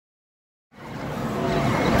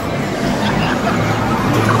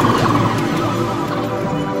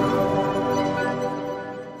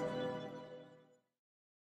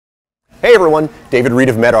Hey everyone, David Reid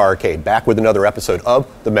of MetaArcade, back with another episode of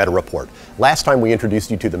the MetaReport. Last time we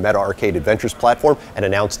introduced you to the MetaArcade Adventures platform and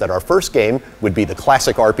announced that our first game would be the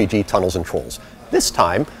classic RPG Tunnels and Trolls. This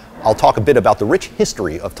time, I'll talk a bit about the rich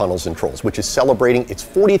history of Tunnels and Trolls, which is celebrating its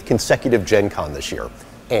 40th consecutive Gen Con this year.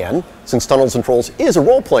 And since Tunnels and Trolls is a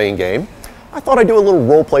role-playing game, I thought I'd do a little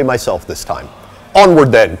role-play myself this time.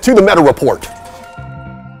 Onward then, to the MetaReport.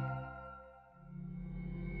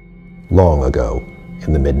 Long ago,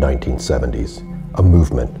 in the mid-1970s, a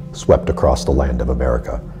movement swept across the land of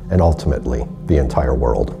America and ultimately the entire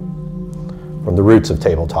world. From the roots of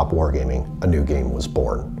tabletop wargaming, a new game was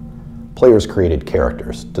born. Players created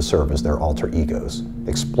characters to serve as their alter egos,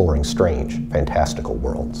 exploring strange, fantastical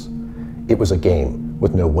worlds. It was a game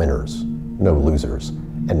with no winners, no losers,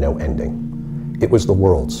 and no ending. It was the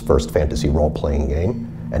world's first fantasy role-playing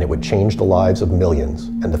game, and it would change the lives of millions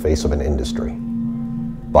and the face of an industry.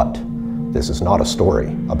 But this is not a story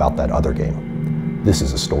about that other game. This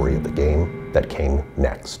is a story of the game that came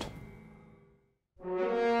next.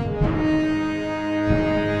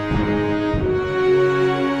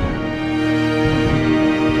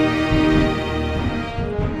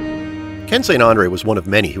 Ken St. Andre was one of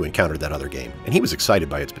many who encountered that other game, and he was excited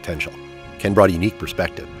by its potential. Ken brought a unique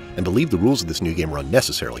perspective, and believed the rules of this new game were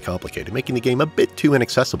unnecessarily complicated, making the game a bit too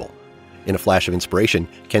inaccessible. In a flash of inspiration,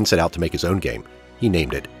 Ken set out to make his own game. He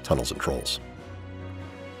named it Tunnels and Trolls.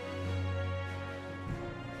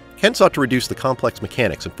 Ken sought to reduce the complex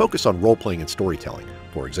mechanics and focus on role-playing and storytelling.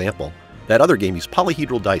 For example, that other game used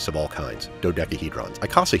polyhedral dice of all kinds, dodecahedrons,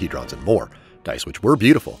 icosahedrons, and more. Dice which were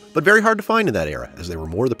beautiful, but very hard to find in that era, as they were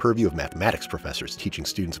more the purview of mathematics professors teaching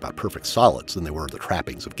students about perfect solids than they were the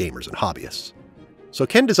trappings of gamers and hobbyists. So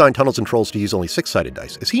Ken designed Tunnels and Trolls to use only 6-sided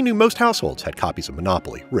dice, as he knew most households had copies of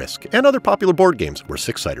Monopoly, Risk, and other popular board games where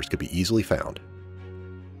 6-siders could be easily found.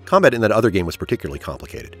 Combat in that other game was particularly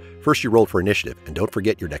complicated. First you rolled for initiative, and don't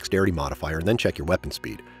forget your dexterity modifier and then check your weapon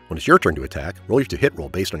speed. When it's your turn to attack, roll your to-hit roll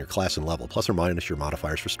based on your class and level, plus or minus your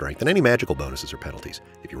modifiers for strength and any magical bonuses or penalties.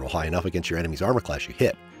 If you roll high enough against your enemy's armor class, you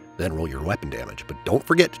hit. Then roll your weapon damage, but don't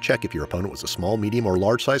forget to check if your opponent was a small, medium, or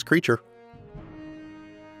large-sized creature.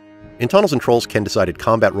 In Tunnels and Trolls, Ken decided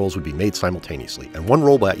combat rolls would be made simultaneously, and one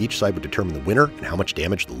roll by each side would determine the winner and how much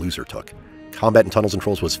damage the loser took. Combat in Tunnels and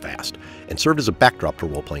Trolls was fast, and served as a backdrop to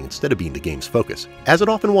role-playing instead of being the game's focus, as it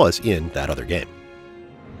often was in that other game.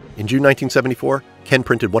 In June 1974, Ken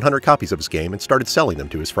printed 100 copies of his game and started selling them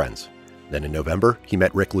to his friends. Then in November, he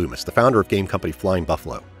met Rick Loomis, the founder of game company Flying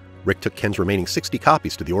Buffalo. Rick took Ken's remaining 60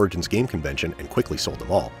 copies to the Origins game convention and quickly sold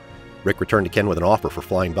them all. Rick returned to Ken with an offer for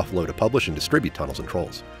Flying Buffalo to publish and distribute Tunnels and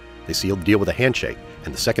Trolls. They sealed the deal with a handshake,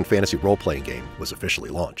 and the second fantasy role-playing game was officially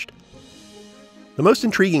launched. The most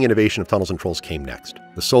intriguing innovation of Tunnels and Trolls came next,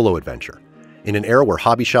 the solo adventure. In an era where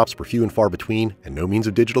hobby shops were few and far between and no means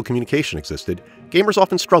of digital communication existed, gamers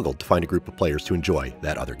often struggled to find a group of players to enjoy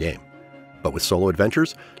that other game. But with solo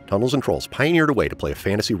adventures, Tunnels and Trolls pioneered a way to play a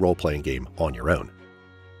fantasy role-playing game on your own.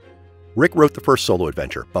 Rick wrote the first solo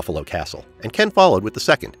adventure, Buffalo Castle, and Ken followed with the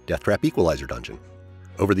second, Death Trap Equalizer Dungeon.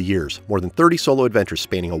 Over the years, more than 30 solo adventures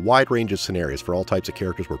spanning a wide range of scenarios for all types of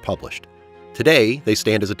characters were published. Today, they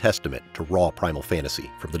stand as a testament to raw primal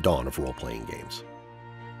fantasy from the dawn of role-playing games.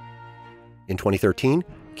 In 2013,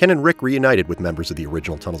 Ken and Rick reunited with members of the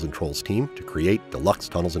original Tunnels and Trolls team to create Deluxe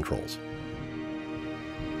Tunnels and Trolls.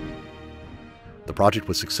 The project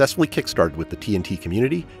was successfully kickstarted with the TNT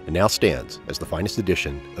community and now stands as the finest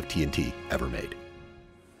edition of TNT ever made.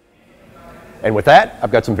 And with that,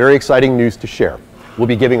 I've got some very exciting news to share. We'll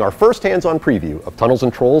be giving our first hands-on preview of Tunnels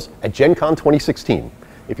and Trolls at Gen Con 2016.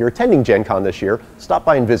 If you're attending Gen Con this year, stop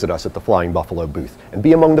by and visit us at the Flying Buffalo booth and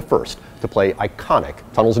be among the first to play iconic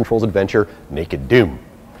Tunnels and Trolls adventure, Naked Doom.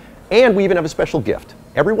 And we even have a special gift.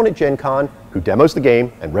 Everyone at Gen Con who demos the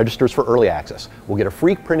game and registers for early access will get a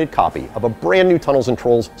free printed copy of a brand new Tunnels and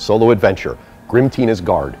Trolls solo adventure, Grimtina's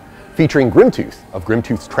Guard, featuring Grimtooth of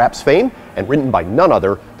Grimtooth's Traps fame and written by none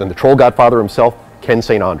other than the troll godfather himself, Ken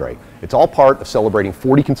St. Andre. It's all part of celebrating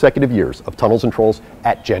 40 consecutive years of Tunnels and Trolls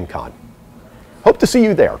at Gen Con. Hope to see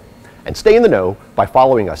you there, and stay in the know by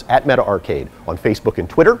following us at MetaArcade on Facebook and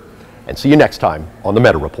Twitter, and see you next time on the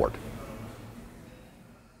MetaReport.